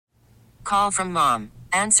Call from mom.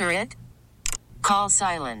 Answer it. Call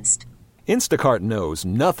silenced. Instacart knows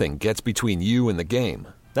nothing gets between you and the game.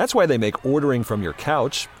 That's why they make ordering from your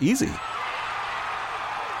couch easy.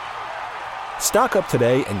 Stock up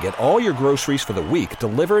today and get all your groceries for the week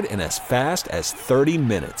delivered in as fast as 30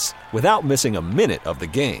 minutes without missing a minute of the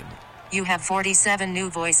game. You have 47 new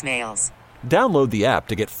voicemails. Download the app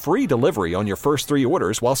to get free delivery on your first 3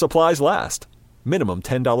 orders while supplies last. Minimum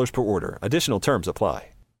 $10 per order. Additional terms apply.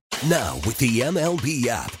 Now, with the MLB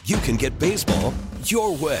app, you can get baseball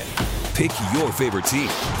your way. Pick your favorite team,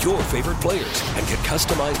 your favorite players, and get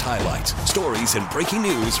customized highlights, stories, and breaking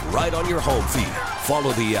news right on your home feed.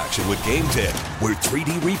 Follow the action with Game 10, where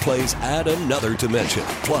 3D replays add another dimension.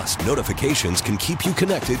 Plus, notifications can keep you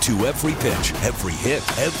connected to every pitch, every hit,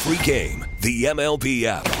 every game. The MLB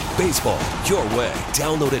app. Baseball your way.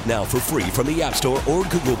 Download it now for free from the App Store or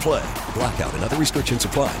Google Play. Blackout and other restrictions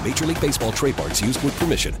apply. Major League Baseball trademarks used with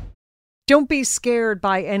permission. Don't be scared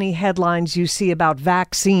by any headlines you see about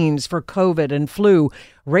vaccines for COVID and flu,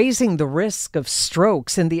 raising the risk of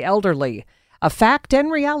strokes in the elderly. A fact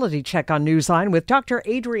and reality check on Newsline with Dr.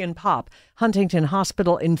 Adrian Popp, Huntington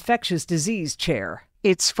Hospital Infectious Disease Chair.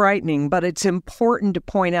 It's frightening, but it's important to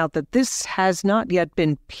point out that this has not yet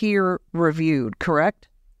been peer-reviewed, correct?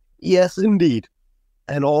 Yes, indeed.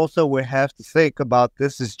 And also we have to think about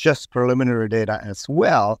this is just preliminary data as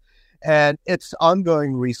well. And it's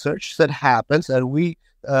ongoing research that happens, and we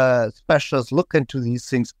specialists look into these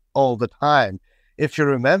things all the time. If you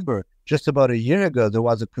remember, just about a year ago, there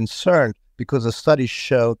was a concern because a study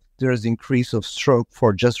showed there is increase of stroke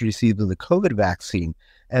for just receiving the COVID vaccine.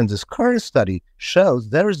 And this current study shows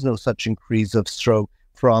there is no such increase of stroke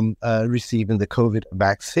from receiving the COVID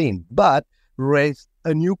vaccine, but raised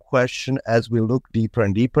a new question as we look deeper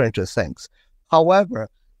and deeper into things. However,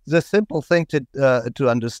 the simple thing to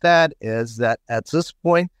understand is that at this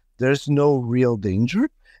point, there's no real danger,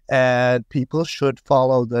 and people should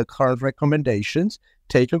follow the current recommendations.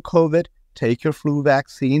 Take your COVID, take your flu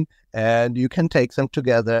vaccine, and you can take them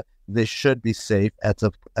together. They should be safe at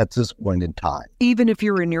this point in time. Even if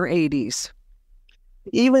you're in your 80s?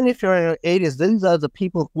 Even if you're in your 80s, these are the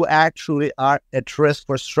people who actually are at risk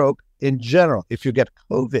for stroke in general. If you get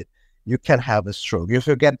COVID, you can have a stroke. If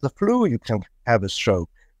you get the flu, you can have a stroke.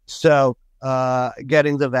 So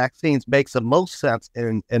getting the vaccines makes the most sense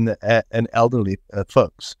in elderly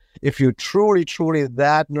folks. If you're truly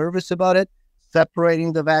that nervous about it,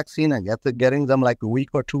 separating the vaccine and getting them like a week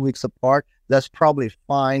or 2 weeks apart, that's probably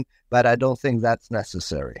fine, but I don't think that's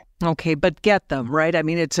necessary. Okay, but get them, right? I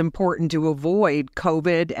mean, it's important to avoid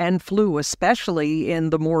COVID and flu, especially in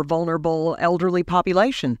the more vulnerable elderly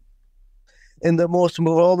population. In the most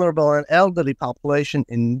vulnerable and elderly population,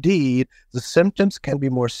 indeed, the symptoms can be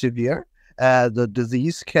more severe. The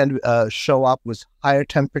disease can show up with higher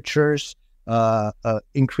temperatures,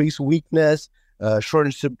 increased weakness,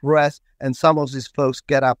 shortness of breath, and some of these folks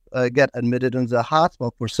get admitted in the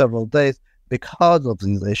hospital for several days because of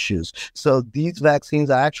these issues. So these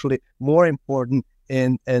vaccines are actually more important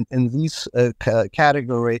in these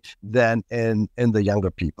category than in the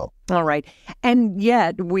younger people. All right. And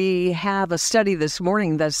yet we have a study this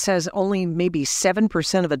morning that says only maybe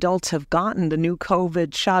 7% of adults have gotten the new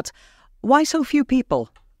COVID shots. Why so few people?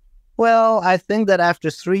 Well, I think that after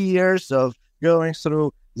 3 years of going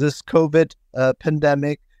through this COVID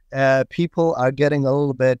pandemic, people are getting a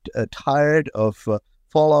little bit tired of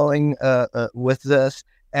following with this.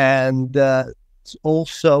 And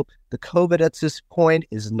also, the COVID at this point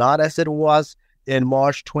is not as it was in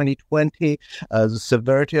March 2020. The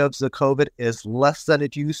severity of the COVID is less than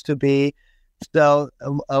it used to be. So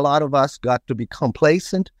a lot of us got to be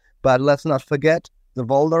complacent, but let's not forget the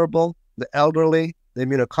vulnerable, the elderly, the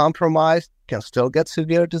immunocompromised can still get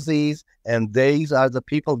severe disease. And these are the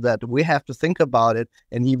people that we have to think about it.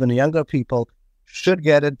 And even younger people should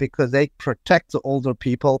get it because they protect the older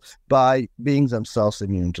people by being themselves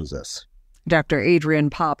immune to this. Dr. Adrian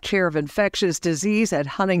Popp, Chair of Infectious Disease at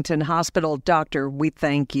Huntington Hospital. Doctor, we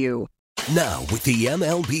thank you. Now, with the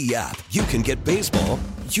MLB app, you can get baseball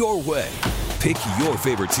your way. Pick your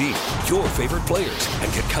favorite team, your favorite players,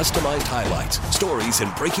 and get customized highlights, stories,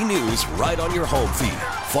 and breaking news right on your home feed.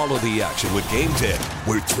 Follow the action with Game 10,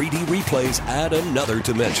 where 3D replays add another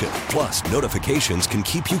dimension. Plus, notifications can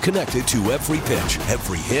keep you connected to every pitch,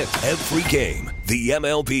 every hit, every game. The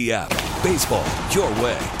MLB app. Baseball your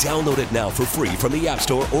way. Download it now for free from the App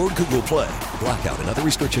Store or Google Play. Blackout and other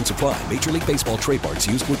restrictions apply. Major League Baseball trademarks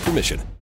used with permission.